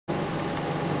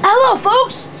Hello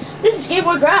folks, this is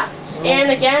Gameboy Graph, and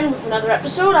again with another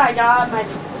episode I got my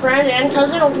friend and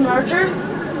cousin Ultimate Archer.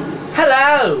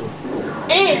 Hello!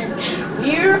 And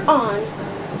we're on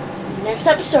the next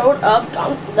episode of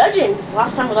Gauntlet Legends.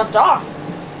 Last time we left off,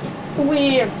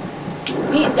 we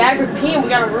beat Dagger P and we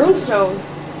got a runestone.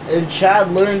 And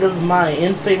Chad learned of my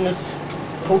infamous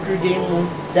poker game with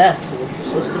death, which was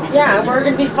supposed to be Yeah, we're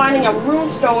going to be finding a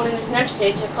runestone in this next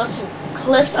stage, the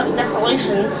Cliffs of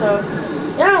Desolation, so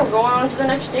yeah, we're going on to the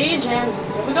next stage, and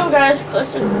here we go, guys.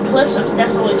 Cliffs of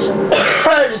Desolation.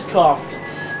 I just coughed.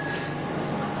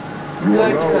 You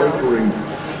are now entering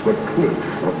the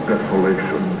Cliffs of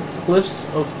Desolation. Cliffs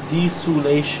of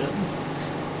Desolation.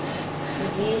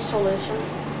 Desolation.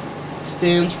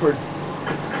 Stands for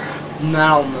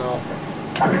now.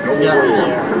 Don't Yeah, worry.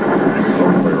 there.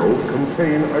 Some barrels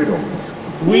contain items.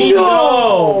 We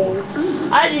know!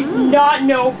 I did not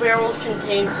know barrels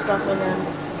contained stuff in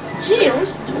them. Gee,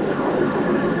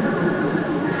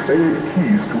 Save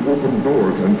keys to open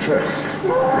doors and chests.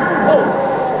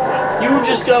 oh, You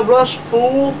just got rushed,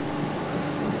 fool!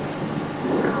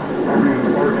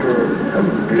 Green Archer has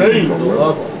Gain gained the the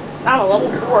level. level. I'm a level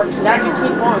 4, because that gets me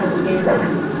far in this game.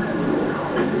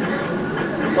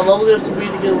 What level do you have to be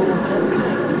to get a little pet?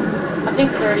 I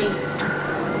think 30.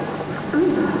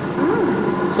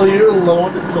 So you're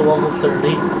alone until level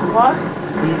 30? What?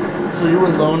 So you were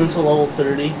alone until level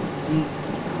 30?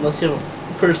 Unless you have a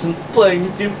person playing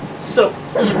with you. So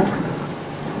evil.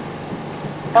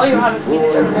 All you have is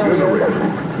Phoenix Deploy Familiar. generators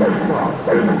to stop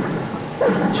enemies.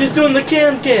 She's doing the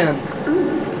can. And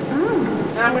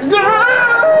I'm gonna go.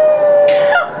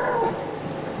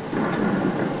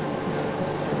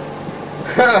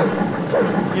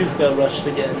 You just got rushed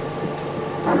again.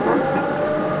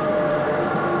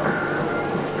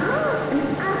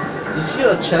 Did you see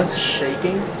the chest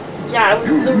shaking? Yeah,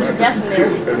 there was a death in there.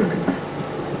 Enemies.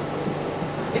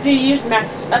 If you use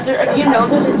if you know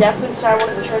there's a death inside one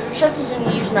of the treasure chests and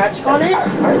you use magic on it,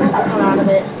 food will come out of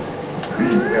it.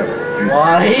 BFG.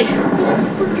 Why?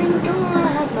 Freaking God, I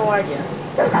have no idea.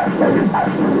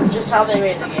 Just how they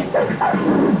made the game.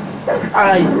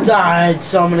 I died,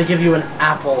 so I'm gonna give you an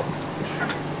apple.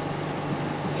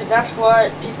 Because that's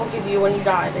what people give you when you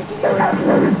die. They give you an apple.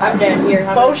 I'm dead. Here,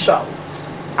 have Faux show.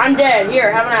 I'm dead.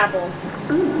 Here, have an apple.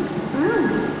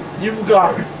 You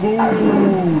got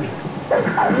food.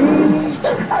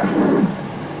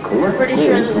 I'm pretty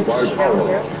sure there's a key down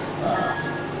here.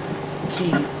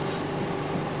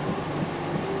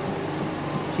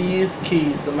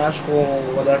 Keys, the magical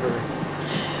whatever.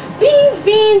 Beans,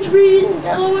 green,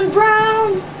 yellow, and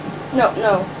brown. No.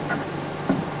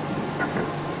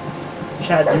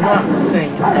 Chad, do not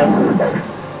sing ever.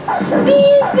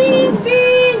 Beans,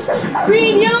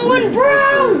 green, yellow, and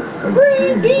brown.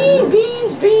 Green,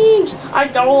 beans. I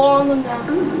double on them down.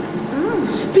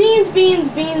 Beans.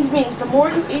 The more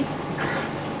you eat,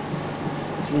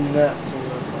 Do nuts in the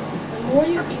phone. the more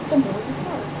you eat, the more you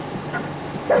fart.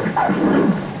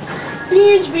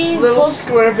 Beans. Little Close.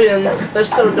 square beans. They're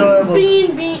so adorable.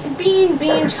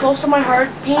 Beans, close to my heart.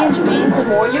 Beans. The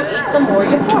more you eat, the more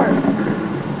you fart.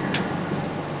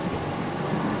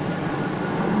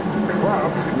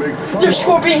 Traps make They're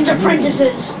Scorpion's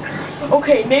apprentices.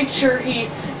 Okay, make sure he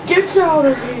gets out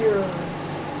of here.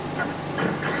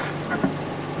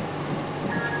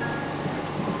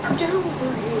 Get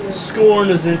over here. Scorn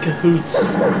is in cahoots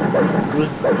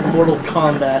with Mortal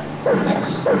Kombat.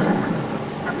 Yes.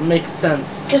 Makes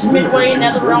sense. Because Midway and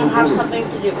NetherRealm have something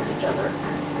to do with each other.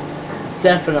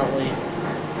 Definitely.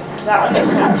 Because that would make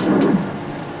sense.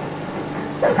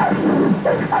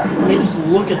 Let me just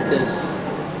look at this.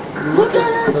 Look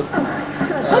at it! The,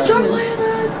 Don't look at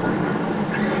that!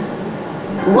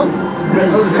 What?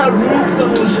 That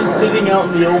runestone was just sitting out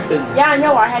in the open. Yeah, I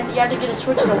know. You had to get a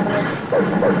switch to open it.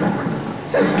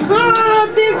 Ah,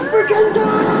 big freaking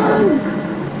dog!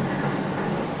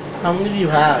 How many do you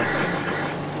have?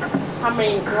 How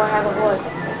many do I have of what?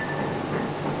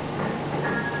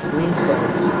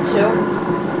 Runestones. 2?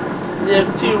 You have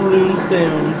 2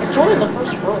 runestones. It's only the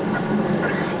first row.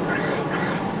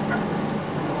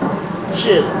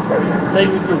 Shit. Make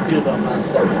me feel good about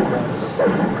myself for once.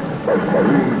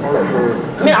 Green Archer.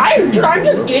 I mean, I'm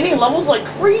just gaining levels like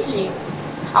crazy.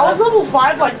 I was level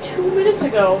 5 like 2 minutes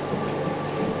ago.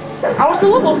 I was to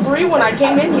level 3 when I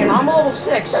came in here, and I'm level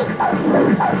 6. You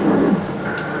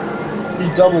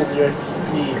doubled your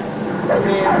XP.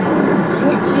 Man, you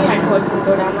can see I know I couldn't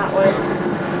go down that way.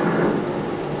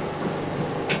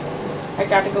 I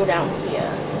got to go down here.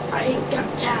 I ain't got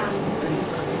time.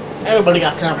 Everybody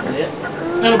got time for it.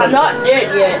 I'm not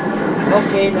dead yet.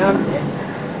 Okay, now I'm dead.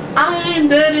 I ain't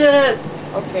dead yet.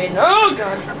 Okay, no,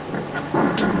 God.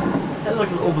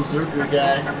 like an old berserker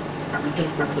guy. Looking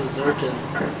for berserking.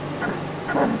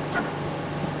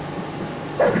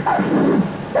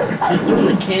 He's doing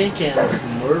the can-can and just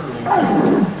murdering people.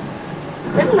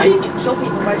 I didn't know you could kill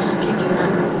people by just kicking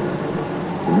them.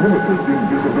 Limited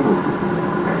invisibility.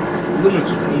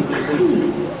 Limited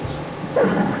invisibility.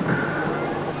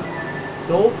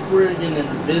 Go friggin'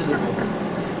 invisible.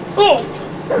 Oh!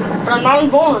 But I'm not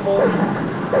invulnerable.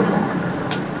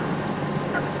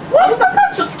 What did that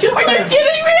not just kill Are you him?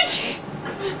 kidding me?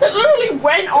 That literally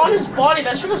went on his body.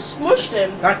 That should have smushed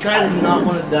him. That guy did not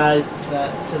want to die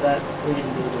to that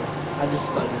friggin' boulder. I just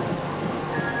stuttered.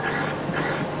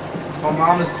 My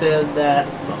mama said that.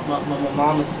 My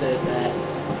mama said that.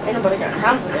 Ain't nobody got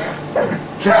time for that.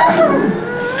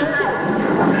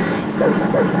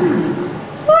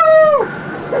 Woo!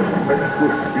 Extra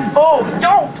speed. Oh,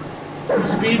 yo!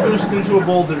 Speed boost into a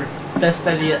boulder. Best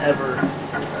idea ever.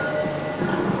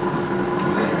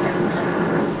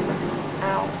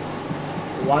 Ow.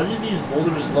 Why do these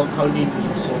boulders love hugging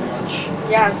you so much?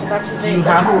 Yeah, that's what Do they you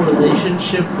have a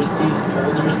relationship with these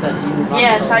boulders that you would not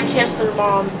Yes, tell I me? kissed their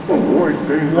mom. Avoid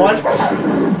dangerous What?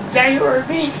 objects. Yeah, you heard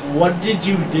me. What did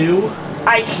you do?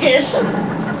 I kissed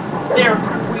their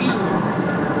queen.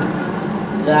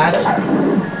 That?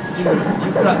 Dude,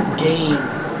 you've got game.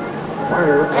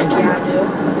 Fire Heck yeah, I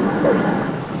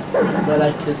do. But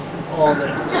I kissed all their...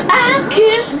 I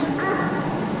kissed.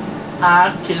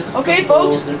 Okay, the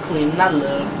folks. boulder queen and I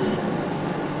loved it.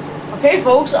 Okay,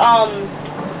 folks,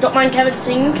 don't mind Kevin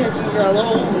singing because he's a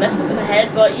little messed up in the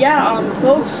head, but yeah,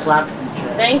 folks, Slap you,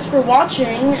 Jack. thanks for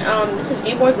watching. This is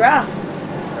Game Boy Graph,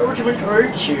 What you been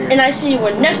hurt here? and I see you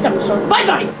in next episode. Bye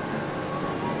bye.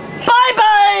 Bye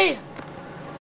bye.